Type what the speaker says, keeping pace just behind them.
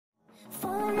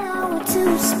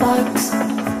sparks,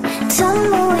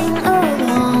 tumbling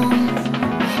along,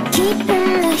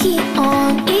 keeping the heat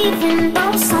on, even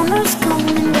though summer's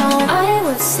coming and gone. I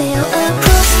would sail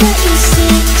across the east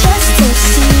sea just to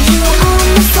see you on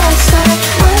the far side,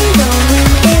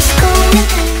 wondering it's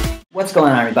going. What's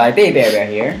going on, everybody? BabyBearBear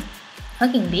here.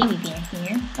 HugBabybear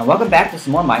here. And welcome back to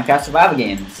some more Minecraft survival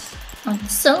games. On the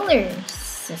solar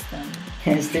system.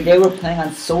 Yes, today we're playing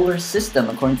on Solar System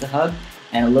according to Hug.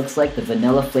 And it looks like the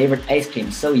vanilla flavored ice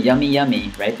cream. So yummy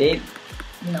yummy, right babe?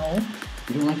 No.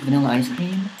 You don't like vanilla ice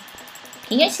cream?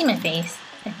 Can you guys see my face?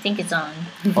 I think it's on.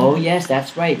 Oh yes,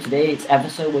 that's right. Today's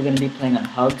episode we're going to be playing on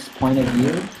Hug's point of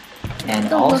view. And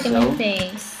Don't also look at my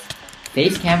face.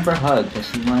 face cam for Hug because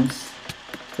she wants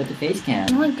to put the face cam.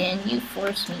 No, I didn't. You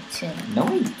forced me to. No,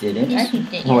 I didn't. Yes, I you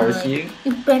didn't did. force You're you. like,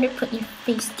 you better put your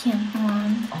face cam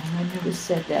on. Oh, I never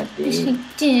said that, Yes, babe. you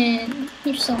did.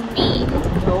 You're so mean.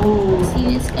 No.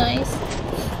 See this, guys?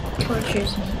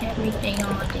 Tortures me every day,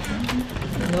 all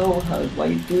day. No, Hug, why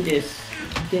you do this?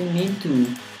 You didn't mean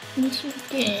to. Yes, you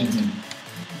did.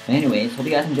 Anyways, hope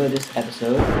you guys enjoyed this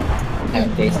episode. Have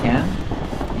a face cam.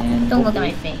 And Don't look at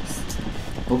my face.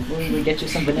 hopefully we get you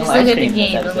some Just vanilla look ice at cream the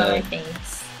in game. this Don't look at my episode.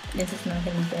 face. This is not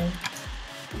gonna be good.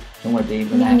 Don't worry, babe,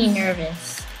 You're making me relax.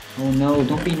 nervous. Oh no,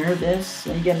 don't be nervous.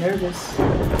 When you get nervous.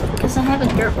 Because I have a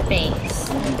dirt face.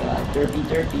 Oh my god, derpy.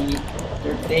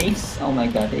 Dirt face. Oh my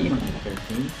god, babe, you don't have a dirt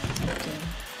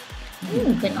face.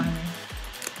 Ooh, good armor.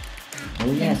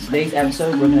 Oh yes, today's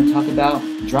episode we're going to talk about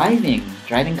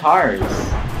driving cars.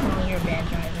 Oh, you're a bad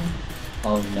driver.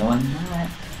 Oh no, I'm not.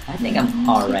 I think I'm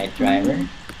alright driver.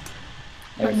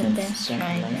 Ever I'm the since best second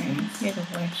driver. license. You're the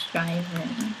worst driver.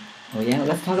 Oh yeah,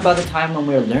 let's talk about the time when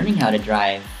we were learning how to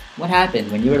drive. What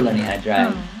happened when you were learning how to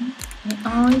drive?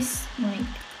 I always,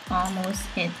 almost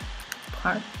hit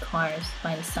parked cars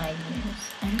by the side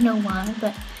mirrors. I don't know why,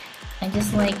 but I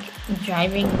just like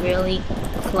driving really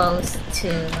close to,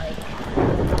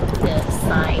 the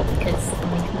side because it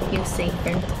makes me feel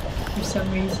safer for some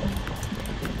reason.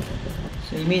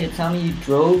 So you mean to tell me you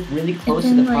drove really close to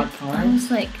And the then, parked I was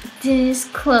cars? this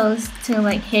close to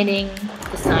hitting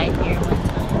the side mirror one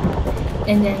time,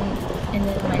 and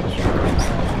then my instructor was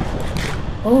like,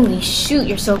 "Holy shoot,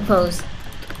 you're so close!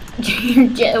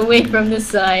 Get away from the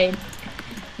side!"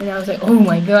 And I was like, "Oh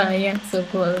my god, yeah, so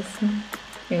close!"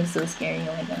 It was so scary.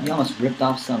 Oh my god. You almost ripped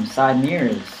off some side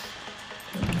mirrors.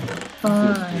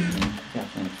 Fun.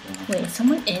 Wait, is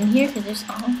someone in here? Cause there's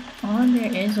all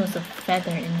there is was a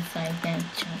feather inside that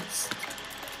chest.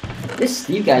 This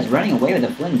Steve guy's running away with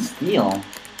a flint and steel.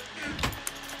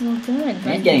 Well, good.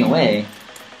 He's getting away.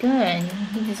 Good.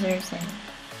 He deserves it.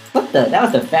 What the? That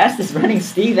was the fastest running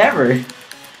Steve ever.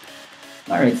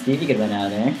 Alright, Steve, you could run out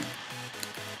of there.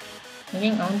 You're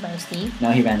getting owned by Steve?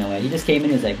 No, he ran away. He just came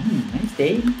in and was like, nice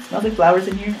day. Smells like flowers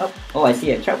in here. Oh, I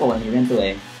see a trouble and he runs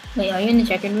away. Wait, are you in the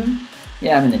checkered room?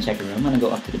 Yeah, I'm in the checker room. I'm gonna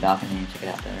go up to the balcony and check it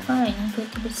out there. Fine, I'll go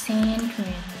to the sand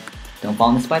room. Don't fall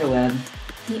in the spider web.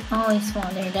 You always fall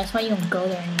there. That's why you don't go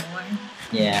there anymore.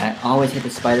 Yeah, I always hit the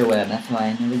spider web. That's why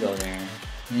I never go there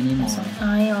anymore. That's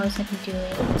why I always have to do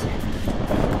it.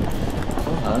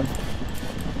 So, Hug,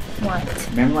 What?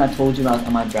 remember when I told you about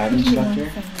my driving What do you want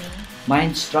instructor? from me? My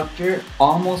instructor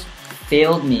almost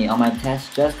failed me on my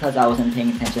test just because I wasn't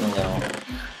paying attention a little.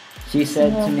 She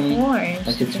said Well, to me, of course,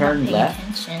 like, to if you're turn not paying left.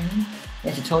 attention.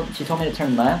 Yeah, she told me to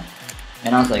turn left,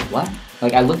 and I was like, what?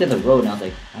 Like, I looked at the road and I was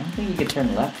like, I don't think you could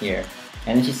turn left here.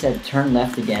 And then she said, turn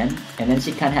left again, and then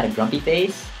she kind of had a grumpy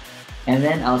face, and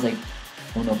then I was like,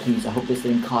 oh no, please, I hope this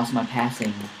didn't cost my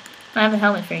passing. I have a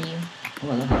helmet for you.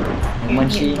 Oh, I love her. And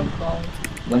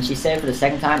when she said it for the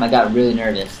second time, I got really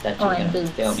nervous that she was and gonna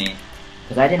boots. fail me,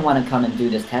 because I didn't want to come and do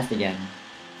this test again.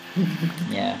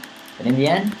 Yeah, but in the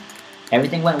end,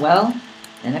 everything went well,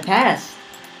 and I passed.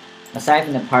 Aside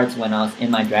from the parts when I was in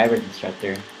my driver's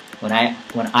instructor, when I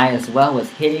as well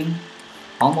was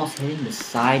almost hitting the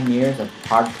side mirrors of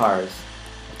parked cars.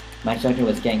 My instructor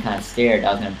was getting kind of scared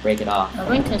I was gonna break it off. I'm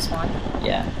going to spawn.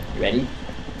 Yeah, you ready?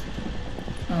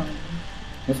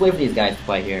 Let's wait for these guys to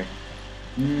fight here.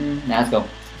 Now let's go.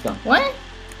 Let's go. What?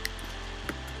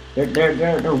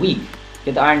 They're weak.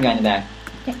 Get the iron guy in the back.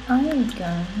 The iron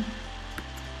gun.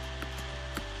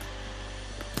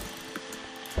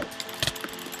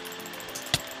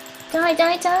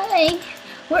 Die!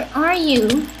 Where are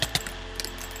you?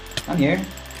 I'm here.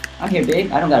 I'm here,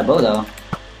 babe. I don't got a bow though.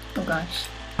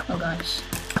 Oh gosh.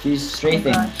 She's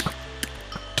strafing. Oh gosh.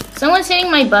 Someone's hitting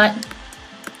my butt.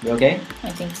 You okay? I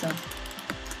think so.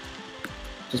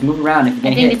 Just move around if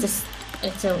you're I getting think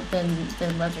hit. the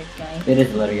lizard guy. It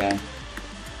is the letter guy.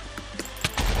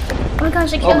 Oh my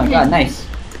gosh, I killed him. Oh my god, nice.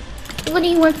 What do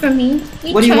you want from me?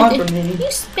 What do you want from me?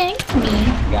 You spanked me.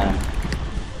 Got him.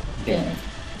 Okay.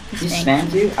 Good. You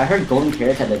spam too? I heard golden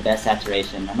carrots have the best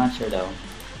saturation. I'm not sure though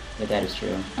if that is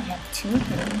true. I have 2 of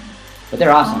them. But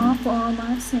they're awesome. All for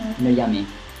myself. And they're yummy.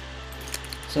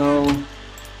 So,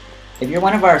 if you're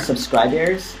one of our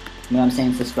subscribers, you know what I'm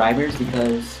saying subscribers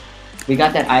because we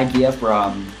got that idea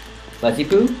from Fuzzy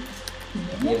Poo.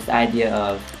 He gave us the idea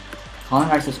of calling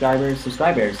our subscribers. So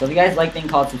if you guys like being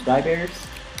called subscribers,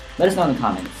 let us know in the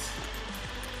comments.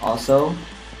 Also,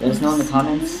 let us know in the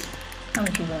comments. How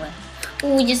many people left?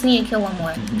 Oh, we just need to kill one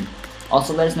more.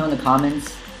 Also, let us know in the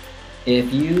comments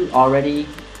if you already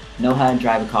know how to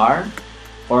drive a car,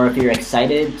 or if you're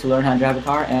excited to learn how to drive a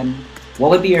car, and what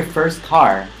would be your first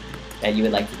car that you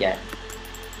would like to get?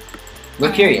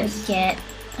 We're curious. Would get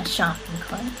a shopping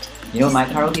cart. You know what my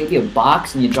car would be? It would be a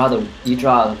box, and you draw the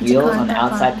wheels on the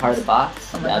outside part of the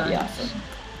box. Oh my That'd be gosh. awesome.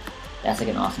 That's like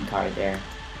an awesome car right there.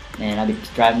 Man, I'd be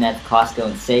driving that to Costco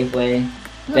and Safeway,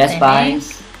 What Best the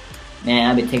Buys.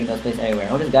 Man, I'd be taking those places everywhere.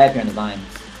 Oh, there's a guy up here on the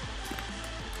vines.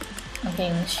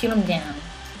 Okay, let's shoot him down.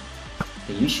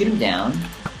 So you shoot him down,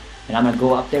 and I'm gonna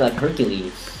go up there like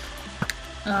Hercules.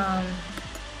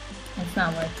 It's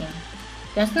not working.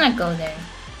 Let's not go there.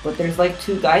 But there's like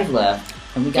 2 guys left,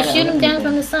 and we gotta Just shoot him down eliminate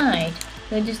from them. the side.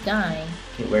 He'll just die.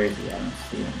 Okay, where is he? I don't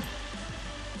see him.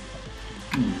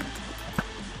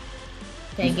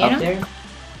 Did I He's get up him? there?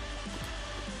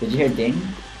 Did you hear ding?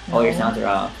 Oh, your No. sounds are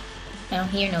off. I don't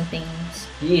hear no things.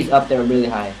 He's up there really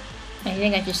high. I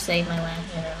think I just saved my last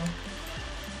arrow.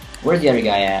 Where's the other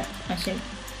guy at? I should...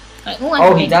 I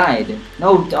Oh, he forget- died.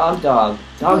 No, dog.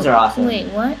 Dogs are awesome. Wait,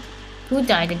 what? Who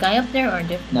died? The guy up there or a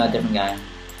different No, guy? different guy.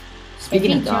 If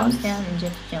Speaking he of dogs, jumps down and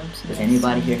just jumps. does yes.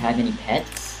 anybody here have any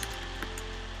pets?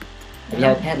 If you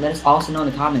have a pet, let us also know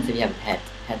in the comments if you have a pet.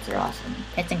 Pets are awesome.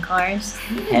 Pets and cars?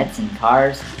 Pets and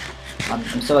cars. I'm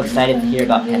so excited to hear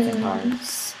about pets and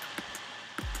cars.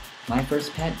 My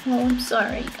first pet? Oh, I'm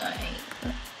sorry, guy.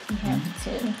 But you have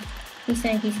to. He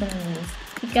said he's gonna lose.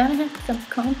 You gotta have some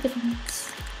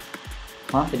confidence.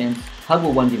 Confidence. Hug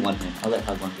will 1v1 him. I'll let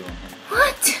Hug 1v1 him.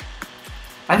 What?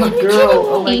 I'm a Are you girl!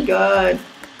 kidding Oh my me? god!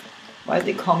 Why did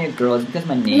they call me a girl? It's because of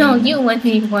my name. No, you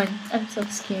 1v1. I'm so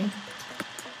scared.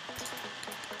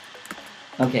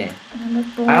 Okay. I'm a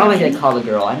boy. I always get called a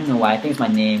girl. I don't know why. I think it's my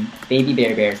name.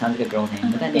 BabyBearBear. Sounds like a girl name.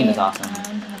 I'm But a that name is bear. awesome.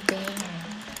 I'm a bear.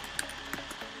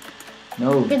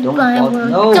 No, don't Goodbye, fall. world.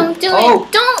 No! Don't do Oh!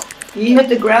 it! Don't! He hit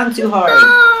the ground too hard! No!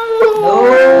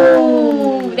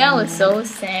 That was so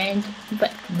sad.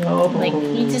 But, No! like,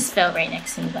 he just fell right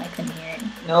next to me, but I couldn't hear it.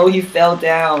 No, he fell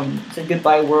down. It said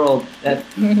goodbye world. That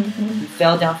he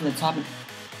fell down from the top and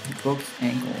he broke his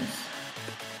ankles.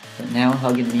 But now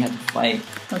Hug and me have to fight.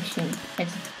 Oh shoot, I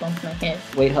just bumped my head.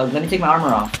 Wait, Hug, let me take my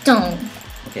armor off. Don't!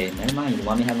 Okay, never mind. You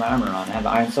want me to have my armor on. I have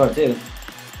an iron sword too.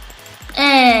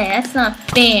 Eh, that's not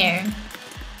fair.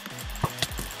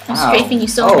 I'm Wow. strafing you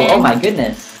so oh, bad. Oh my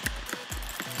goodness.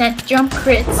 That jump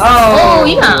crits. Oh! Oh,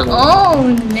 you got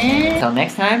owned, man. Until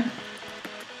next time.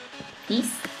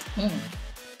 Peace.